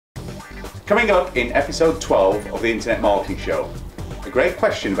Coming up in episode 12 of the Internet Marketing Show, a great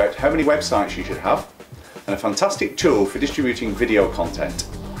question about how many websites you should have, and a fantastic tool for distributing video content.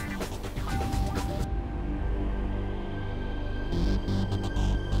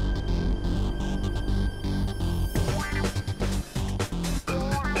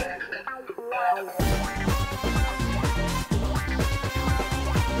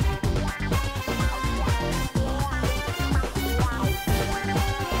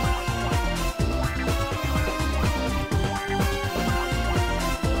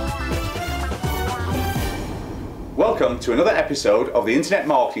 Welcome to another episode of the Internet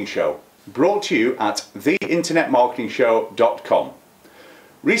Marketing Show, brought to you at theinternetmarketingshow.com.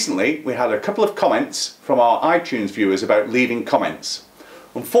 Recently, we had a couple of comments from our iTunes viewers about leaving comments.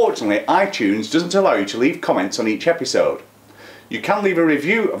 Unfortunately, iTunes doesn't allow you to leave comments on each episode. You can leave a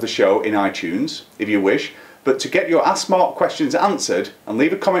review of the show in iTunes if you wish, but to get your Ask Mark questions answered and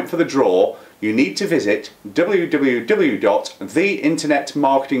leave a comment for the draw, you need to visit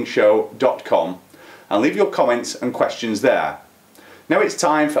www.theinternetmarketingshow.com and leave your comments and questions there. Now it's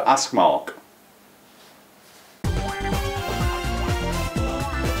time for Ask Mark.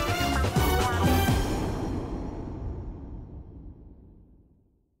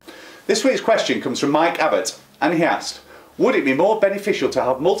 This week's question comes from Mike Abbott, and he asked, would it be more beneficial to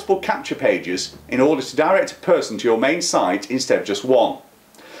have multiple capture pages in order to direct a person to your main site instead of just one?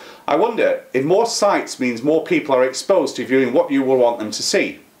 I wonder if more sites means more people are exposed to viewing what you will want them to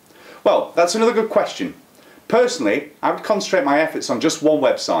see. Well, that's another good question. Personally, I would concentrate my efforts on just one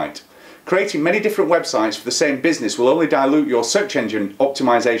website. Creating many different websites for the same business will only dilute your search engine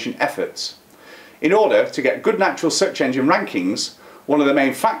optimization efforts. In order to get good natural search engine rankings, one of the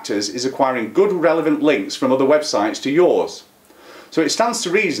main factors is acquiring good relevant links from other websites to yours. So it stands to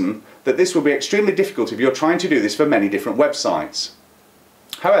reason that this will be extremely difficult if you're trying to do this for many different websites.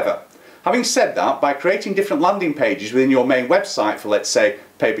 However, having said that, by creating different landing pages within your main website for, let's say,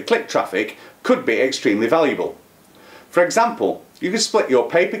 pay-per-click traffic could be extremely valuable. For example, you could split your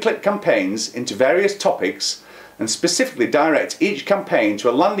pay-per-click campaigns into various topics and specifically direct each campaign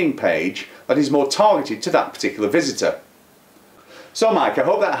to a landing page that is more targeted to that particular visitor. So Mike, I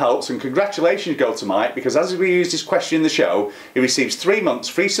hope that helps, and congratulations go to Mike, because as we use this question in the show, he receives 3 months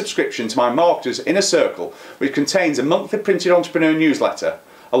free subscription to my Marketers Inner Circle, which contains a monthly printed entrepreneur newsletter,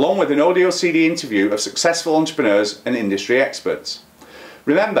 along with an audio CD interview of successful entrepreneurs and industry experts.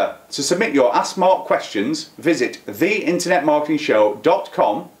 Remember, to submit your Ask Mark questions, visit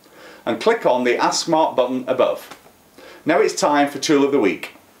theinternetmarketingshow.com and click on the Ask Mark button above. Now it's time for Tool of the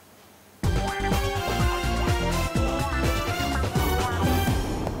Week.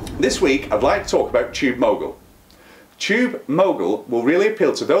 This week I'd like to talk about TubeMogul. TubeMogul will really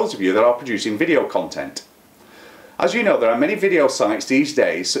appeal to those of you that are producing video content. As you know, there are many video sites these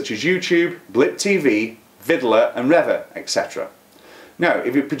days such as YouTube, Blip TV, Vidler and Rever, etc. Now,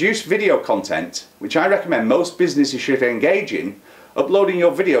 if you produce video content, which I recommend most businesses should engage in, uploading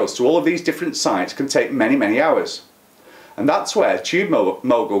your videos to all of these different sites can take many hours. And that's where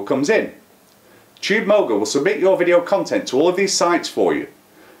TubeMogul comes in. TubeMogul will submit your video content to all of these sites for you.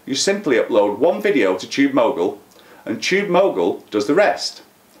 You simply upload one video to TubeMogul and TubeMogul does the rest.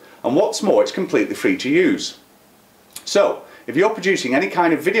 And what's more, it's completely free to use. So, if you're producing any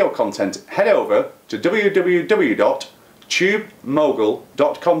kind of video content, head over to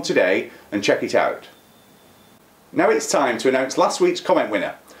www.tubemogul.com today and check it out. Now it's time to announce last week's comment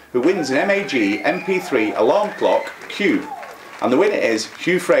winner, who wins an MAG MP3 alarm clock Cube, and the winner is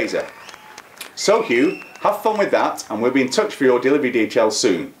Hugh Fraser. So Hugh, have fun with that, and we'll be in touch for your delivery details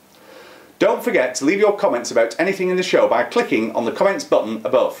soon. Don't forget to leave your comments about anything in the show by clicking on the comments button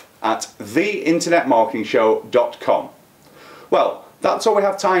above at theinternetmarketingshow.com. Well, that's all we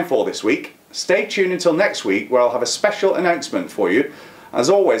have time for this week. Stay tuned until next week, where I'll have a special announcement for you. As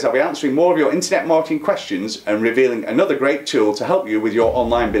always, I'll be answering more of your internet marketing questions and revealing another great tool to help you with your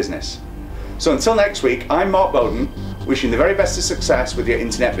online business. So until next week, I'm Mark Bowden, wishing the very best of success with your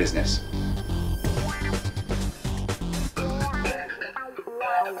internet business.